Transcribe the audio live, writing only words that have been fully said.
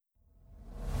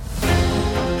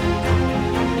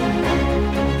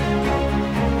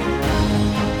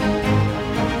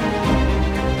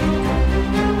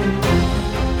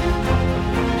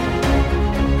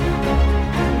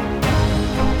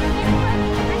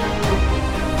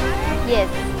Yes.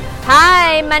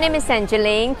 Hi, my name is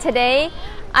Angeline. Today,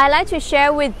 I'd like to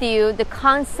share with you the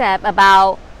concept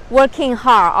about working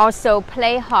hard, also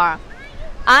play hard.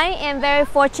 I am very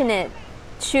fortunate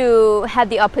to have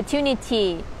the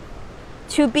opportunity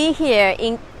to be here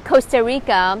in Costa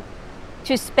Rica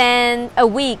to spend a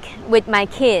week with my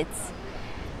kids.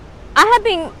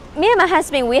 Me and my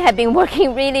husband, we have been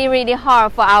working really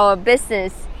hard for our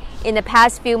business in the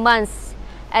past few months.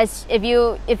 As if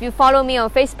you follow me on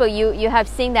Facebook, you have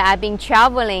seen that I've been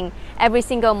traveling every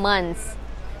single month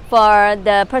for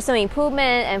the personal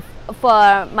improvement and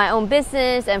for my own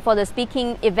business and for the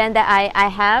speaking event that I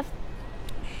have.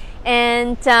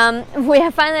 And we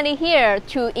are finally here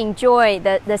to enjoy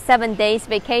the 7 days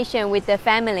vacation with the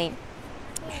family.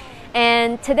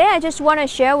 And today I just want to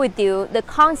share with you the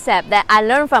concept that I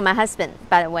learned from my husband,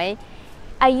 by the way.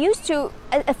 I used to,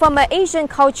 from an Asian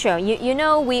culture, you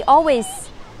know, we always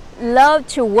love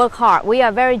to work hard. We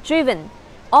are very driven.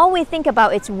 All we think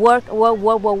about is work.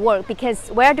 Because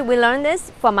where do we learn this?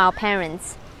 From our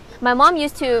parents. My mom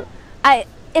used to,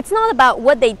 it's not about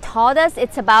what they taught us,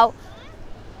 it's about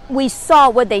we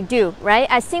saw what they do, right?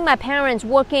 I see my parents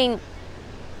working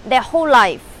their whole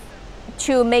life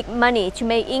to make money, to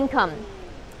make income.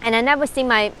 And I never see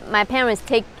my parents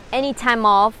take any time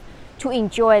off to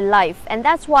enjoy life. And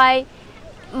that's why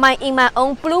in my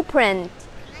own blueprint,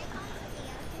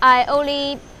 I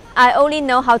only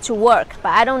know how to work, but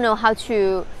I don't know how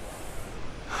to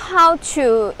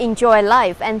enjoy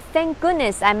life. And thank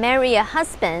goodness I married a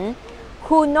husband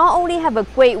who not only have a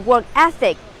great work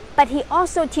ethic, but he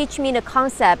also teach me the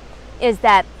concept is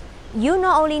that you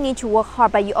not only need to work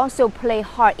hard, but you also play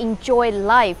hard, enjoy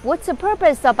life. What's the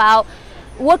purpose about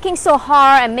working so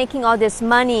hard and making all this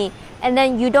money and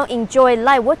then you don't enjoy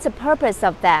life? What's the purpose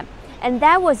of that? And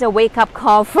that was a wake-up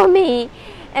call for me.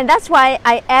 And that's why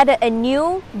I added a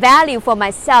new value for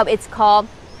myself. It's called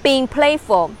being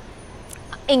playful.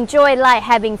 Enjoy life,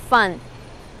 having fun.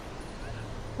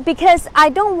 Because I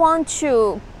don't want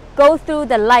to go through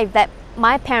the life that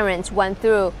my parents went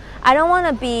through. I don't want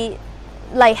to be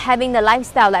like having the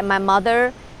lifestyle like my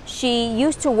mother. She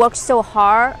used to work so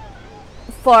hard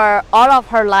for all of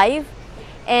her life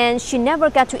and she never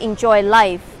got to enjoy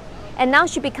life. And now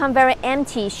she become very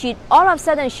empty. All of a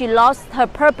sudden she lost her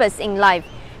purpose in life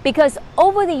because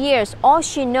over the years all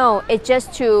she know is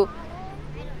just to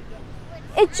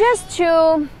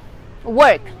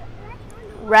work,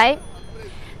 right?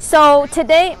 So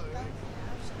today,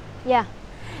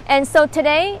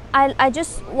 I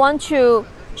just want to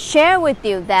share with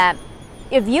you that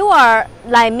if you are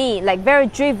like me, like very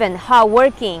driven,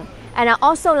 hardworking, and I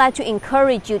also like to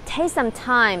encourage you, take some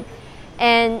time.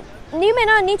 And you may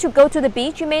not need to go to the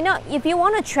beach. You may not, if you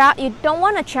want to travel, you don't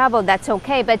want to travel, that's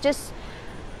okay. But just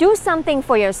do something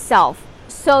for yourself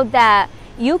so that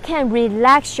you can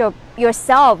relax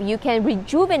yourself, you can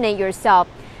rejuvenate yourself,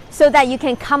 so that you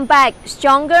can come back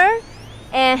stronger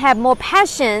and have more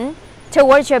passion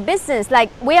towards your business.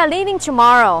 Like we are leaving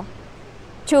tomorrow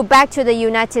back to the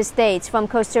United States from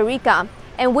Costa Rica,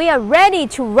 and we are ready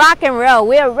to rock and roll.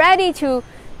 We are ready to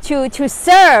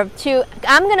serve.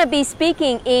 I'm gonna be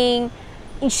speaking in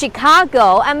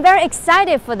Chicago. I'm very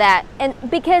excited for that, and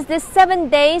because this 7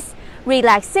 days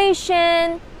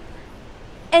relaxation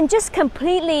and just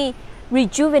completely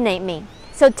rejuvenate me.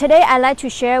 So today I'd like to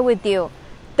share with you,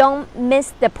 don't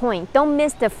miss the point, don't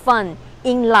miss the fun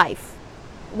in life.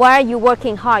 While you're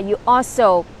working hard, you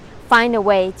also find a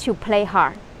way to play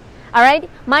hard. All right,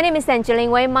 my name is Angeline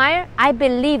Waymeyer. I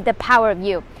believe the power of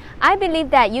you. I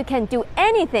believe that you can do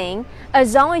anything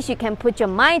as long as you can put your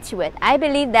mind to it. I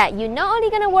believe that you're not only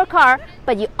gonna work hard,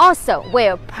 but you also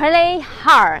will play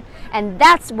hard. And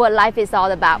that's what life is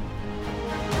all about.